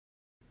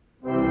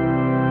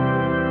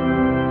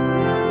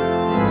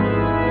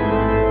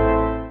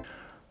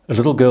A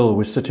little girl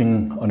was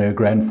sitting on her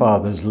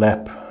grandfather's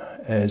lap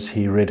as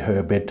he read her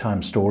a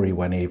bedtime story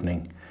one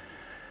evening.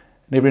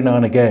 And every now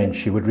and again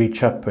she would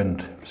reach up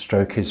and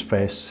stroke his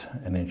face,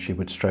 and then she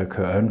would stroke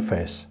her own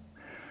face.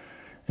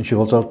 And she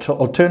was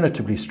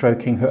alternatively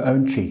stroking her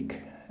own cheek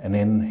and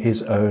then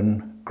his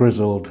own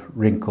grizzled,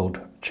 wrinkled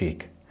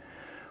cheek.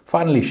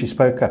 Finally she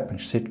spoke up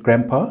and she said,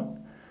 "Grandpa,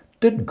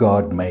 did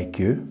God make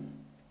you?"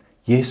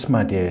 "Yes,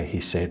 my dear," he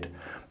said,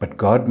 "but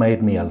God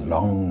made me a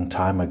long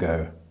time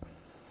ago."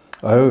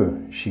 "Oh,"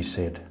 she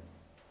said.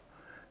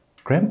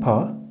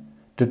 "Grandpa,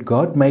 did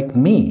God make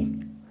me?"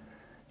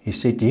 He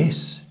said,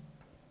 "Yes,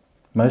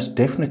 most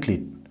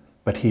definitely,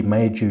 but He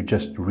made you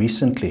just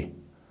recently."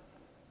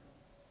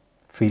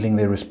 Feeling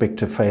their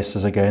respective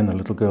faces again, the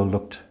little girl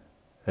looked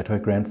at her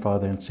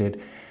grandfather and said,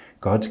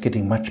 "God's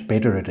getting much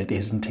better at it,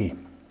 isn't He?"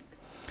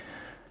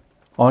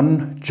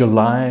 On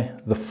July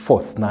the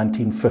 4th,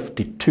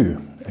 1952,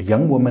 a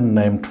young woman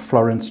named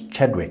Florence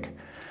Chadwick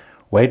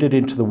waded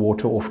into the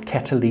water off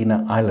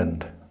Catalina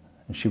Island.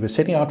 And she was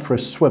setting out for a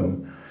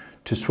swim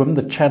to swim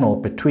the channel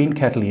between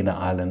Catalina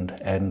Island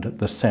and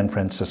the San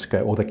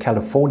Francisco or the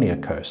California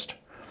coast.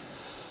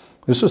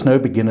 This was no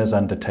beginner's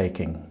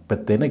undertaking,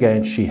 but then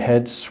again she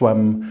had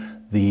swum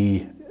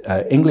the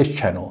English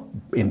Channel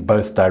in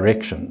both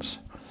directions.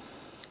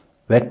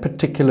 That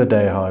particular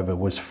day, however,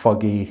 was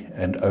foggy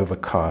and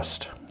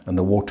overcast, and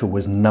the water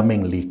was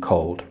numbingly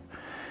cold.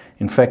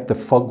 In fact, the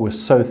fog was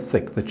so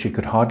thick that she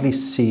could hardly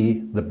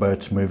see the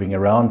boats moving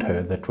around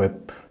her that were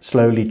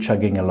slowly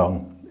chugging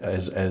along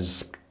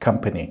as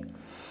company.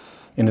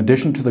 In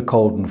addition to the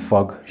cold and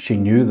fog, she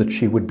knew that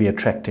she would be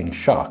attracting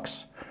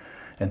sharks.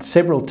 And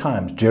several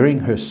times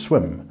during her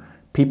swim,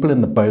 people in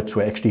the boats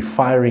were actually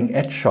firing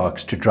at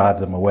sharks to drive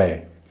them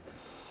away.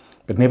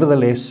 But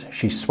nevertheless,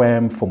 she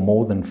swam for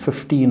more than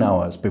 15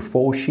 hours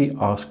before she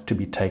asked to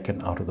be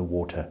taken out of the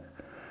water.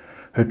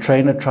 Her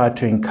trainer tried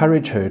to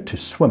encourage her to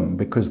swim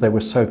because they were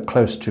so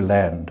close to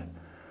land.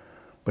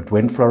 But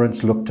when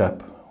Florence looked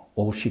up,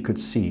 all she could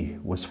see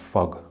was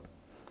fog.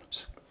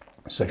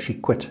 So she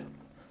quit.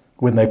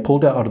 When they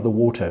pulled her out of the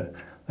water,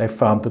 they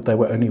found that they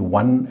were only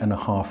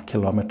 1.5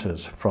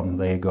 kilometers from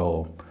their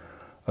goal,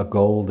 a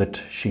goal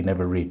that she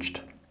never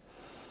reached.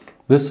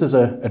 This is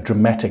a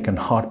dramatic and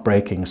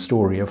heartbreaking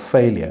story of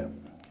failure,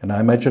 and I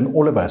imagine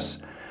all of us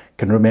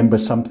can remember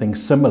something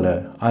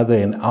similar either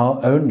in our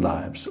own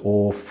lives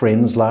or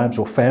friends' lives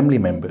or family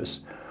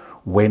members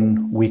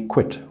when we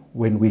quit,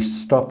 when we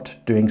stopped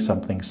doing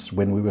something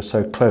when we were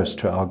so close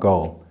to our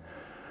goal.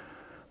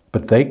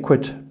 But they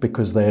quit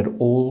because they had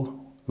all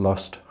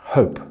lost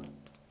hope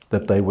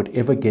that they would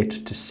ever get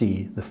to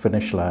see the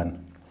finish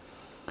line.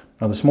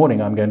 Now this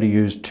morning I'm going to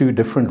use two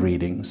different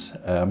readings.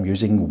 I'm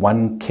using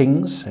 1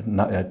 Kings,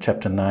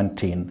 chapter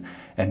 19,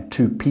 and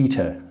 2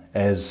 Peter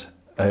as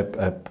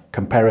a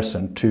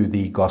comparison to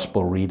the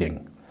gospel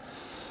reading.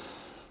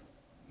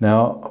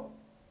 Now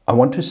I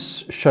want to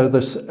show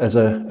this as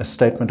a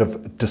statement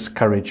of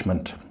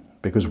discouragement,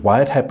 because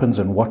why it happens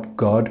and what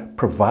God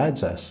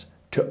provides us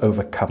to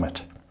overcome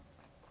it.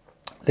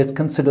 Let's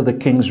consider the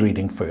King's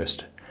reading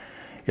first.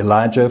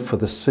 Elijah, for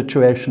the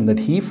situation that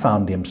he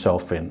found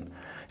himself in,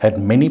 had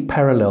many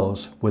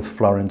parallels with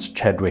Florence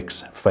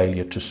Chadwick's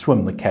failure to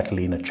swim the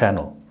Catalina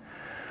Channel.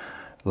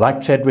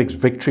 Like Chadwick's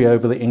victory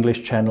over the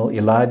English Channel,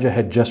 Elijah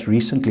had just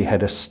recently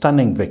had a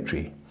stunning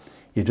victory.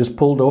 He just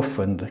pulled off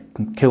and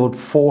killed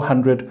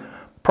 400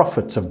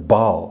 prophets of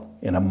Baal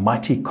in a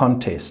mighty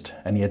contest,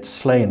 and he had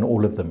slain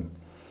all of them.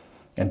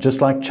 And just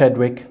like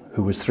Chadwick,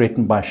 who was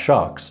threatened by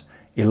sharks,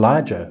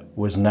 Elijah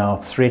was now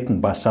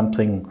threatened by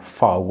something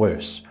far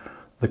worse,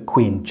 the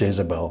Queen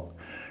Jezebel,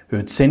 who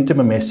had sent him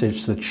a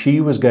message that she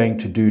was going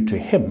to do to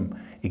him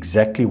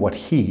exactly what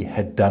he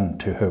had done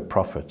to her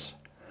prophets.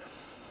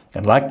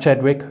 And like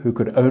Chadwick, who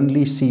could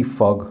only see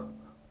fog,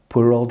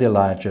 poor old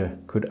Elijah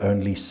could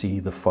only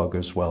see the fog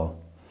as well.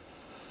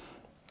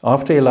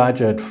 After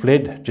Elijah had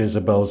fled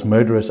Jezebel's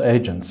murderous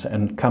agents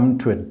and come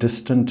to a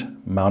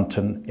distant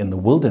mountain in the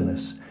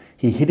wilderness,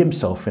 he hid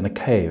himself in a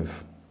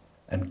cave.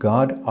 And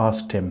God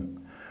asked him,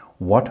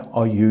 "What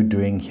are you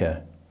doing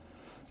here?"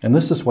 And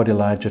this is what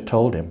Elijah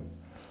told him.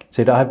 He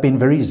said, "I have been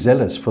very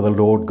zealous for the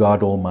Lord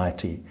God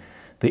Almighty.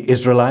 The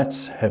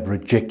Israelites have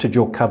rejected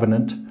your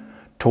covenant,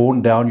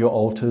 torn down your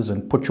altars,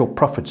 and put your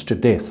prophets to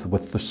death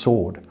with the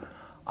sword.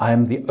 I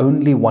am the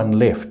only one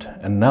left,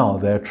 and now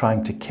they are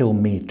trying to kill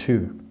me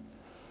too."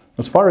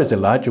 As far as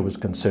Elijah was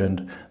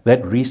concerned,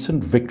 that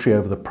recent victory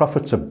over the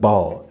prophets of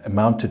Baal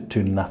amounted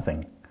to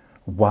nothing.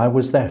 Why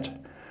was that?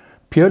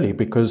 Purely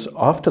because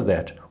after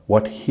that,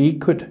 what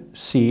could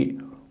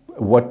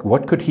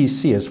he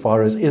see as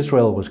far as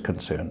Israel was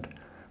concerned?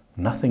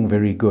 Nothing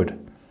very good.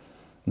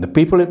 The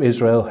people of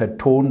Israel had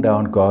torn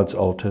down God's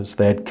altars.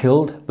 They had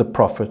killed the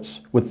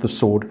prophets with the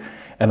sword,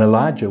 and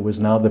Elijah was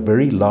now the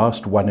very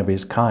last one of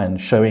his kind,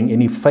 showing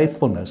any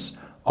faithfulness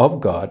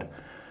of God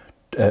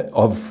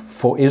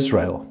for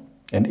Israel.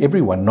 And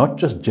everyone, not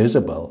just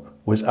Jezebel,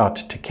 was out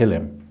to kill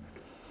him.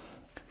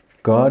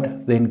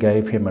 God then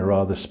gave him a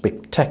rather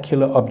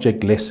spectacular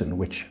object lesson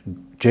which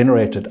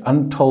generated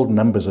untold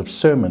numbers of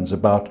sermons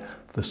about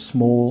the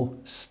small,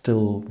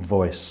 still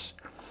voice.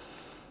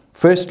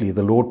 Firstly,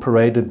 the Lord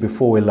paraded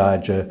before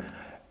Elijah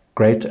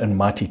great and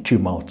mighty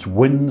tumults,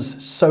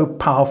 winds so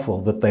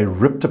powerful that they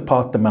ripped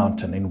apart the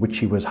mountain in which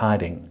he was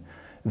hiding,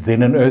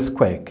 then an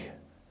earthquake,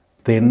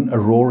 then a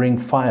roaring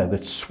fire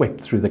that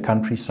swept through the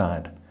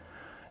countryside.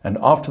 And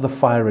after the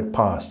fire had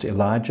passed,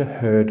 Elijah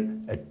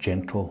heard a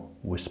gentle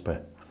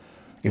whisper.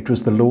 It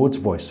was the Lord's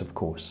voice, of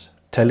course,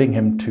 telling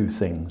him two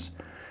things.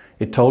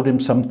 It told him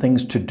some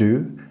things to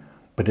do,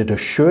 but it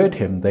assured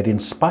him that in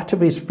spite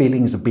of his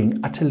feelings of being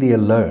utterly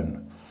alone,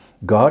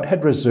 God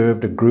had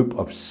reserved a group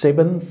of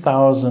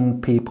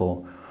 7,000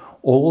 people,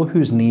 all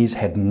whose knees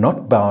had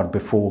not bowed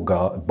before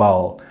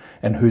Baal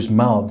and whose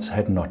mouths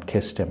had not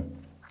kissed him.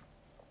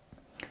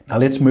 Now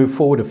let's move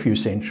forward a few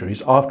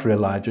centuries after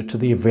Elijah to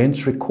the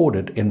events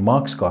recorded in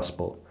Mark's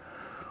Gospel.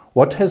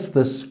 What has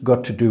this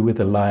got to do with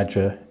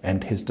Elijah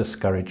and his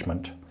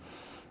discouragement?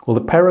 Well,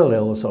 the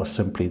parallels are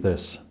simply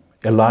this.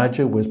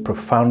 Elijah was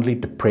profoundly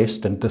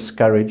depressed and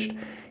discouraged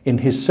in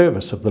his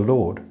service of the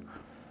Lord.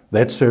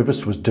 That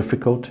service was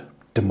difficult,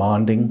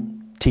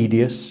 demanding,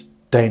 tedious,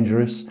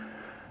 dangerous,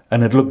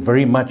 and it looked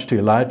very much to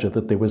Elijah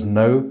that there was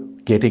no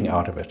getting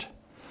out of it.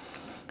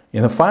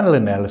 In the final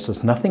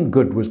analysis, nothing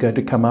good was going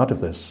to come out of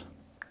this.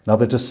 Now,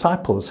 the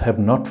disciples have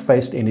not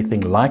faced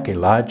anything like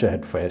Elijah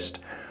had faced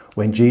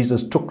when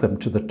Jesus took them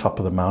to the top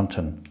of the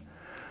mountain.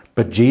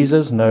 But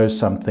Jesus knows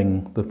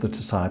something that the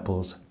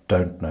disciples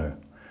don't know,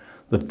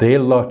 that their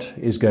lot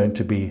is going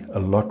to be a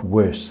lot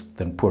worse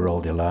than poor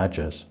old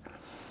Elijah's.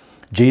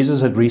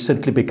 Jesus had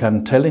recently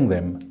begun telling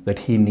them that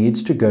he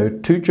needs to go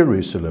to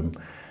Jerusalem,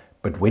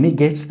 but when he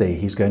gets there,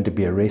 he's going to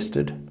be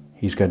arrested,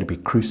 he's going to be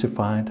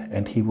crucified,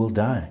 and he will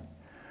die.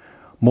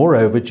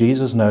 Moreover,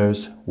 Jesus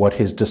knows what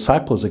his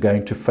disciples are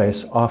going to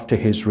face after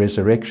his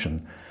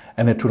resurrection,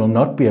 and it will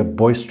not be a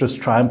boisterous,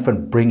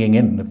 triumphant bringing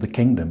in of the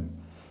kingdom.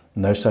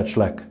 No such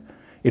luck.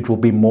 It will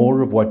be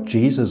more of what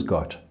Jesus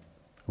got: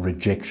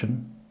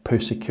 rejection,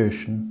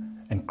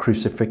 persecution, and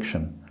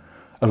crucifixion.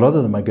 A lot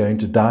of them are going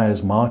to die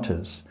as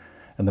martyrs,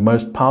 and the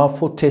most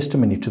powerful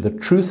testimony to the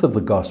truth of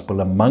the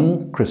gospel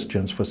among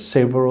Christians for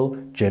several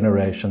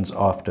generations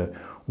after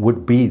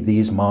would be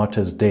these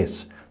martyrs'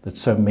 deaths that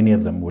so many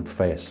of them would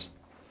face.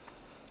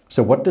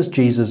 So what does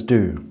Jesus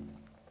do?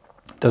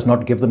 Does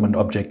not give them an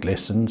object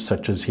lesson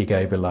such as he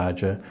gave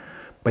Elijah,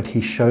 but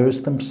he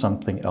shows them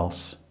something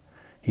else.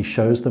 He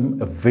shows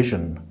them a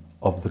vision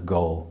of the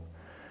goal.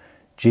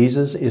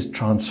 Jesus is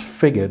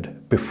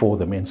transfigured before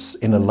them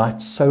in a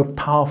light so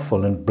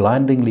powerful and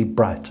blindingly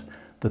bright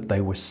that they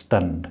were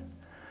stunned.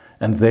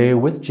 And there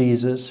with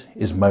Jesus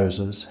is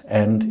Moses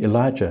and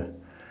Elijah.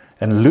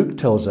 And Luke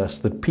tells us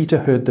that Peter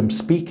heard them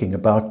speaking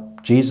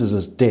about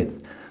Jesus' death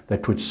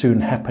that would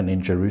soon happen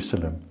in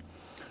Jerusalem.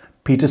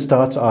 Peter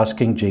starts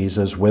asking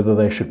Jesus whether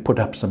they should put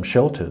up some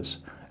shelters.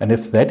 And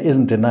if that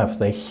isn't enough,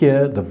 they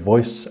hear the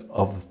voice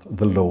of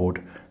the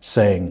Lord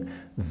saying,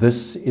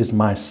 "This is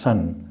my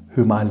Son,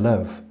 whom I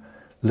love.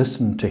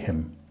 Listen to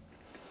him."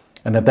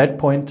 And at that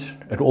point,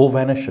 it all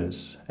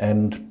vanishes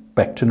and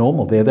back to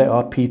normal. There they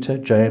are, Peter,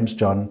 James,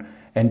 John,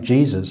 and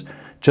Jesus,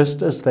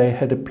 just as they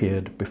had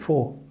appeared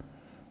before.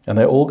 And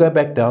they all go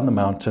back down the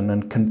mountain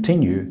and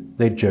continue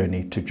their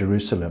journey to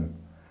Jerusalem.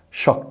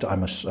 Shocked, I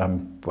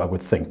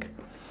would think.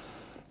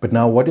 But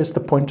now, what is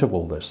the point of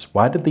all this?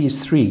 Why did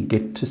these three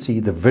get to see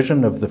the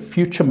vision of the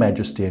future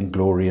majesty and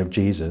glory of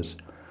Jesus?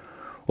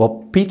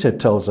 Well, Peter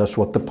tells us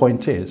what the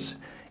point is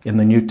in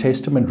the New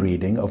Testament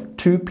reading of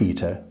 2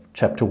 Peter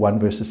chapter 1,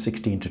 verses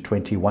 16 to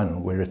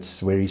 21, where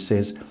he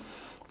says,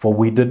 "For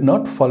we did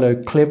not follow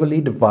cleverly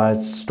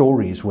devised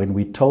stories when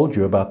we told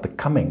you about the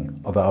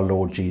coming of our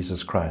Lord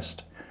Jesus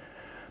Christ,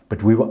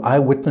 but we were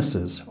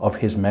eyewitnesses of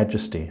his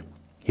majesty.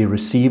 He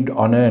received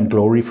honor and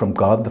glory from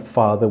God the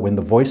Father when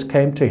the voice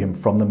came to him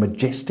from the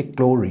majestic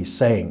glory,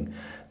 saying,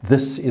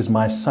 'This is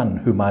my Son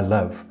whom I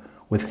love.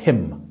 With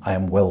him I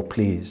am well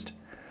pleased.'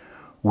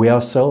 We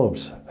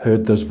ourselves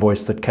heard this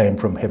voice that came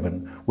from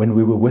heaven when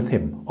we were with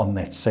him on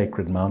that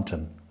sacred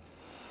mountain."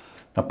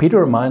 Now Peter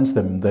reminds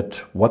them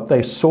that what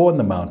they saw on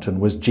the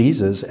mountain was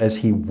Jesus as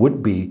he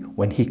would be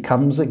when he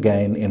comes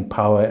again in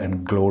power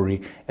and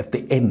glory at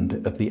the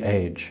end of the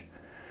age.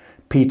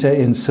 Peter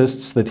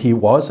insists that he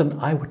was an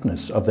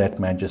eyewitness of that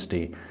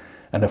majesty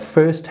and a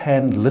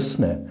first-hand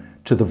listener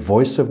to the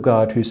voice of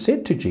God who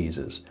said to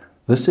Jesus,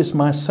 "This is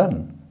my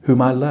Son,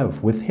 whom I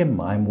love. With him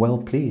I am well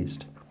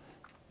pleased."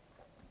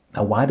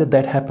 Now, why did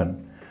that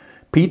happen?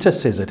 Peter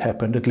says it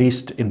happened, at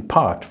least in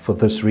part, for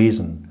this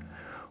reason.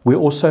 We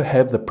also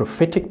have the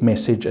prophetic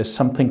message as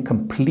something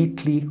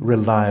completely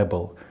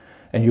reliable,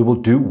 and you will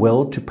do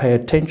well to pay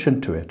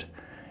attention to it,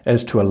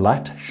 as to a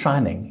light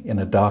shining in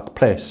a dark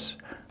place,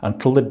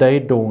 until the day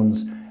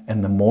dawns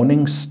and the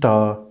morning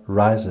star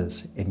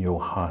rises in your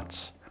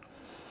hearts.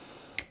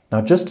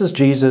 Now, just as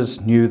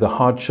Jesus knew the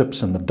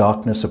hardships and the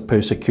darkness of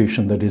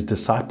persecution that his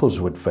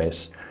disciples would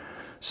face,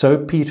 so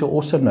Peter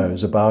also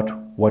knows about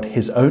what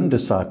his own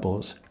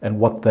disciples and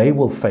what they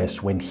will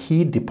face when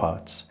he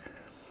departs.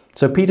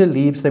 So Peter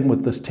leaves them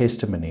with this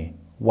testimony,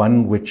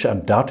 one which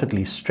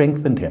undoubtedly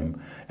strengthened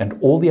him and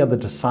all the other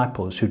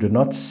disciples who did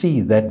not see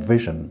that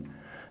vision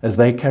as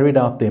they carried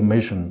out their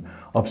mission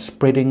of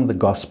spreading the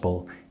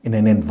gospel in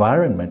an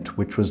environment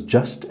which was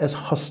just as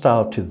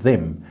hostile to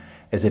them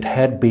as it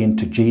had been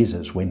to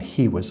Jesus when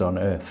he was on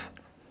earth.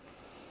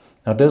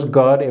 Now, does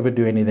God ever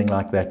do anything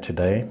like that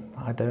today?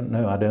 I don't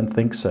know. I don't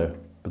think so.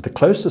 But the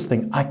closest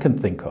thing I can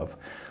think of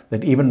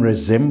that even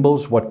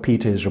resembles what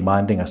Peter is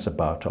reminding us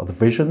about are the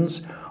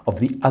visions of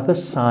the other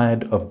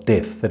side of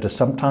death that are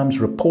sometimes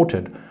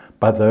reported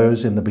by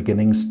those in the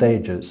beginning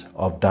stages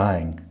of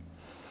dying.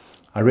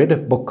 I read a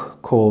book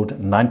called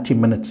 90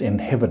 Minutes in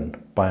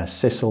Heaven by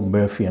Cecil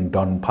Murphy and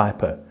Don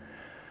Piper.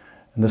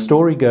 And the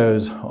story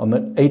goes, on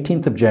the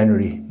 18th of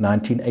January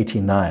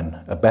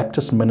 1989, a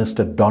Baptist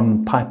minister,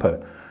 Don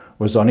Piper,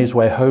 was on his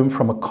way home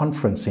from a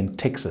conference in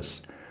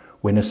Texas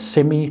when a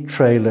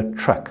semi-trailer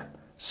truck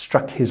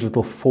struck his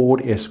little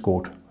Ford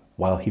Escort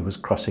while he was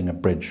crossing a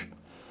bridge.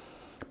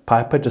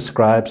 Piper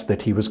describes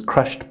that he was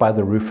crushed by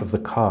the roof of the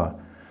car.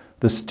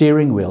 The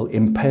steering wheel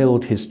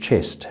impaled his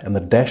chest and the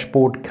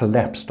dashboard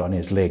collapsed on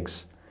his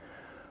legs.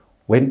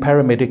 When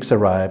paramedics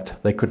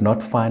arrived, they could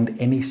not find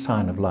any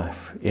sign of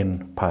life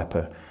in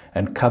Piper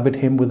and covered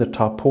him with a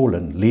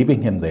tarpaulin,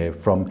 leaving him there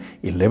from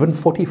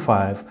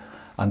 11:45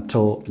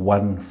 until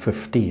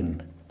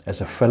 1:15,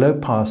 as a fellow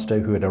pastor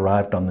who had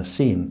arrived on the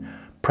scene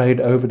prayed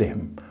over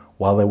him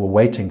while they were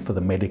waiting for the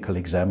medical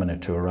examiner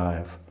to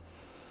arrive.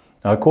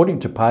 Now, according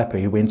to Piper,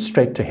 he went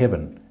straight to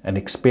heaven and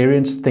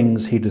experienced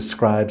things he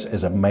describes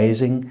as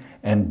amazing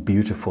and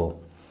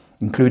beautiful,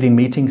 including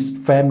meeting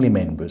family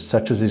members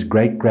such as his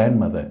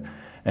great-grandmother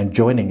and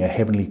joining a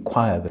heavenly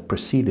choir that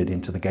proceeded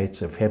into the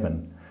gates of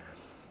heaven.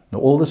 Now,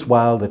 all this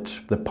while that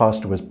the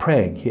pastor was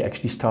praying, he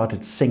actually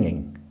started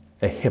singing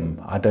a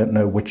hymn. I don't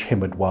know which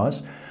hymn it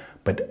was,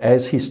 but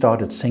as he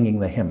started singing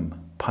the hymn,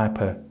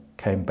 Piper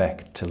came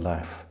back to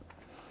life.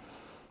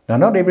 Now,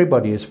 not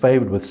everybody is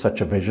favored with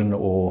such a vision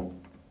or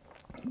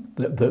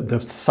the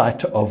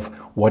sight of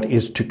what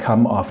is to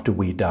come after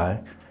we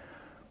die.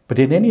 But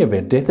in any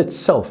event, death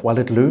itself, while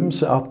it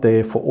looms out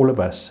there for all of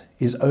us,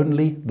 is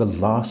only the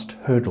last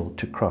hurdle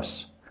to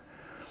cross.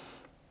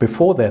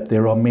 Before that,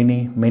 there are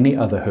many, many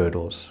other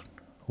hurdles.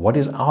 What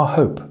is our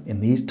hope in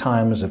these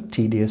times of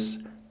tedious,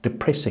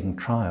 depressing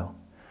trial?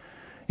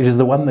 It is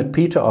the one that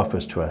Peter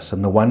offers to us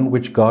and the one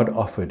which God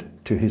offered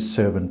to his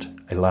servant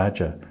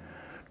Elijah.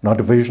 Not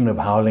a vision of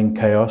howling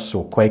chaos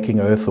or quaking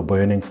earth or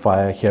burning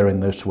fire here in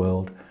this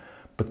world,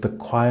 but the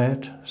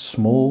quiet,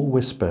 small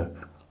whisper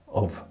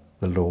of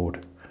the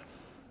Lord.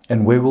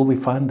 And where will we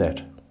find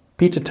that?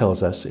 Peter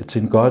tells us it's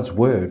in God's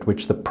word,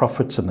 which the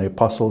prophets and the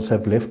apostles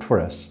have left for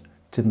us.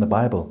 It's in the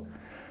Bible.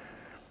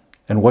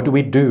 And what do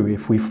we do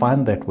if we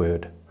find that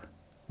word?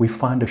 We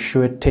find a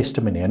sure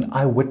testimony, an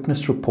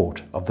eyewitness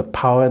report of the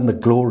power and the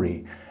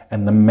glory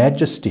and the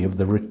majesty of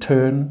the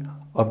return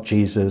of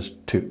Jesus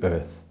to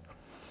earth.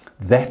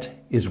 That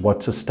is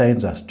what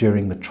sustains us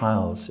during the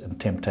trials and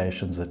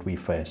temptations that we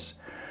face.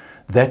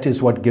 That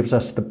is what gives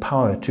us the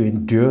power to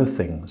endure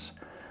things.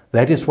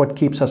 That is what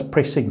keeps us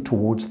pressing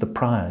towards the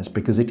prize,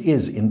 because it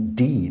is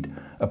indeed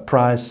a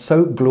prize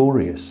so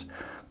glorious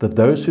that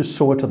those who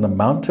saw it on the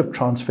Mount of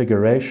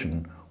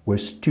Transfiguration were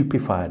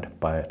stupefied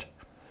by it.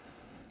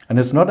 And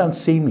it's not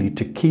unseemly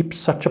to keep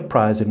such a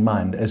prize in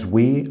mind as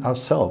we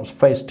ourselves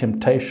face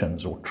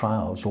temptations or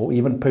trials or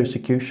even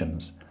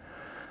persecutions.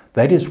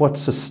 That is what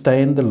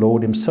sustained the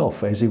Lord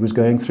himself as he was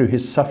going through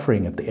his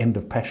suffering at the end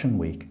of Passion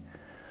Week.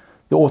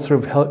 The author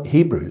of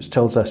Hebrews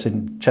tells us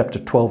in chapter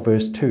 12,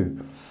 verse 2,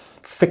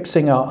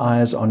 fixing our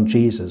eyes on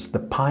Jesus, the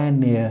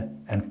pioneer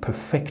and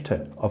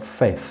perfecter of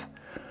faith,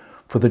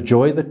 for the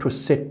joy that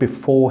was set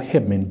before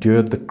him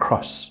endured the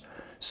cross,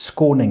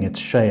 scorning its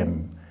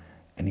shame,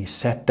 and he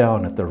sat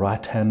down at the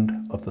right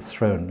hand of the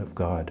throne of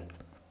God.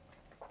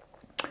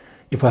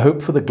 If a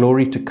hope for the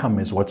glory to come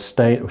is what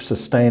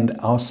sustained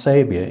our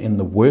Savior in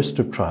the worst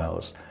of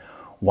trials,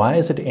 why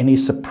is it any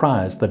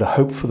surprise that a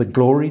hope for the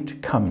glory to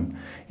come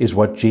is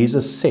what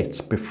Jesus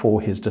sets before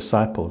his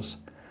disciples,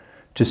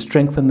 to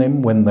strengthen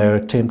them when they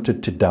are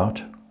tempted to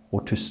doubt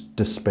or to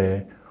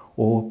despair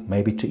or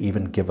maybe to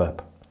even give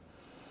up?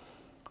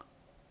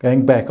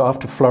 Going back,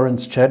 after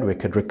Florence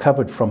Chadwick had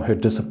recovered from her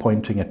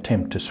disappointing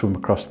attempt to swim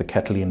across the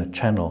Catalina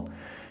Channel,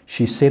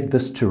 she said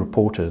this to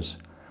reporters,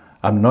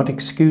 "I'm not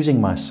excusing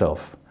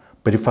myself,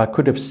 but if I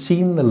could have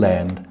seen the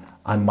land,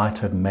 I might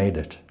have made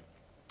it."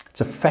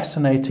 It's a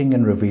fascinating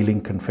and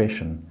revealing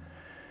confession.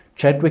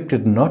 Chadwick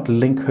did not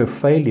link her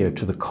failure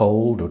to the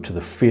cold or to the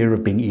fear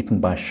of being eaten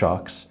by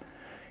sharks.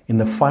 In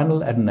the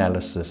final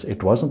analysis,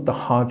 it wasn't the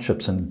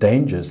hardships and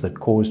dangers that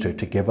caused her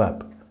to give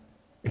up.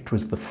 It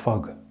was the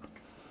fog.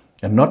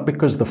 And not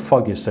because the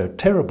fog is so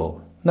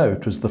terrible. No,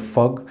 it was the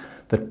fog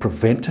that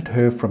prevented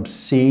her from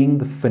seeing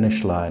the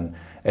finish line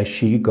as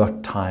she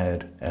got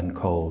tired and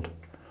cold.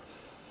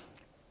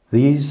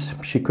 These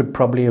she could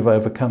probably have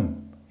overcome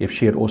if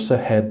she had also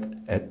had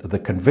the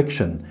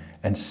conviction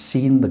and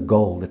seen the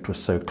goal that was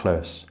so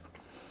close.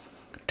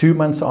 2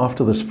 months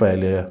after this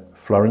failure,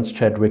 Florence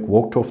Chadwick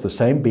walked off the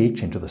same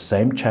beach into the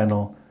same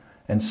channel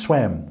and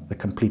swam the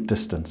complete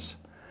distance.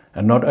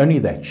 And not only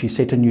that, she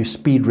set a new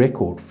speed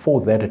record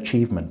for that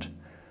achievement.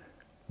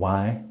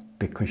 Why?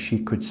 Because she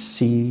could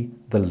see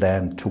the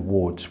land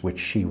towards which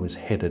she was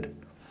headed.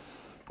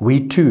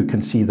 We too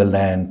can see the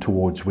land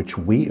towards which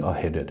we are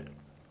headed.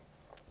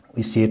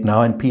 We see it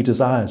now in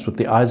Peter's eyes, with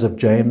the eyes of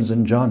James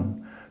and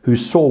John, who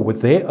saw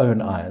with their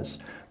own eyes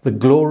the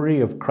glory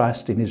of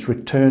Christ in his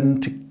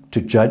return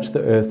to judge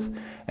the earth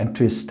and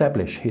to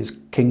establish his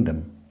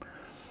kingdom.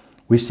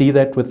 We see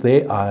that with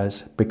their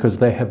eyes because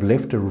they have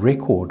left a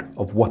record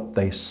of what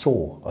they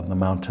saw on the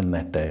mountain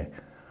that day.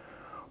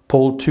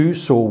 Paul too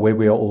saw where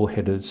we are all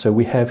headed, so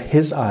we have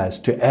his eyes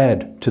to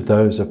add to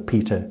those of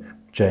Peter,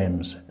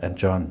 James, and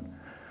John.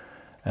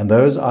 And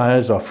those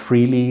eyes are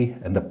freely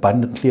and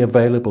abundantly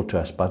available to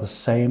us by the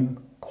same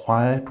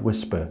quiet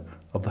whisper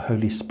of the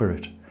Holy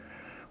Spirit,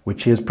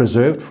 which he has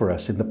preserved for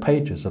us in the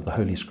pages of the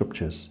Holy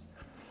Scriptures.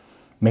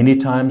 Many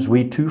times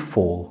we too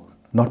fall,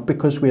 not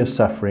because we are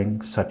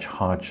suffering such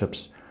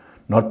hardships,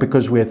 not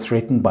because we are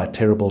threatened by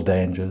terrible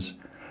dangers,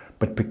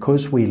 but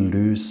because we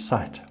lose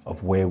sight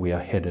of where we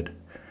are headed.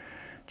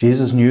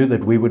 Jesus knew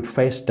that we would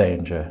face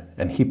danger,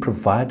 and he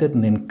provided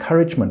an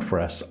encouragement for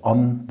us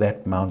on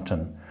that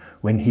mountain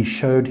when he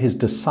showed his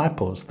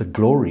disciples the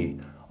glory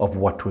of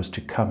what was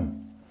to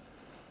come.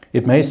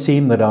 It may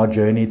seem that our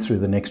journey through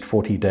the next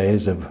 40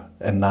 days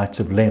and nights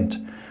of Lent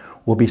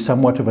will be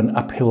somewhat of an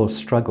uphill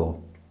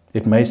struggle.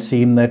 It may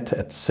seem that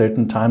at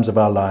certain times of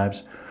our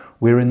lives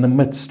we're in the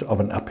midst of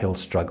an uphill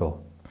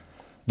struggle.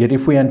 Yet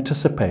if we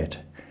anticipate,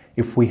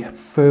 if we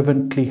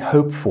fervently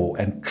hope for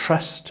and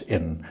trust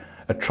in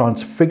a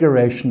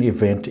transfiguration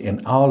event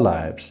in our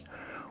lives,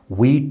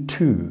 we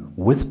too,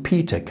 with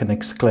Peter, can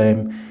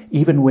exclaim,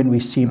 even when we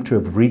seem to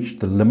have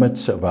reached the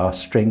limits of our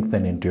strength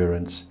and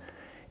endurance,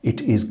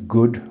 it is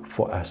good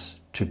for us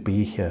to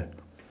be here.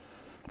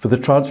 For the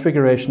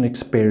transfiguration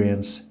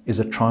experience is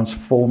a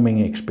transforming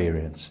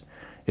experience.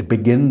 It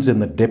begins in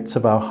the depths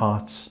of our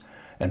hearts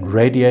and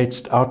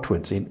radiates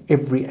outwards in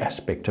every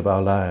aspect of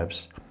our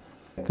lives.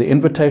 The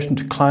invitation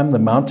to climb the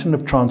mountain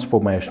of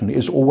transformation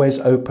is always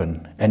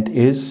open and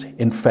is,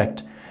 in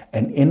fact,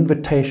 an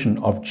invitation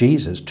of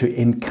Jesus to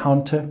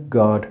encounter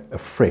God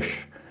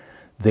afresh,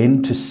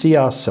 then to see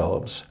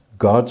ourselves,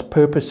 God's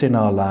purpose in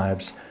our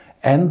lives,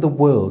 and the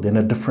world in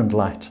a different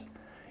light.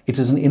 It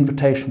is an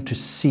invitation to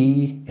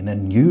see in a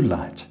new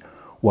light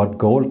what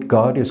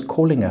God is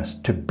calling us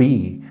to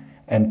be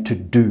and to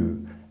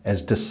do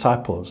as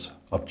disciples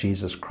of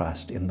Jesus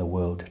Christ in the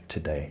world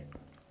today.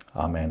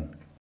 Amen.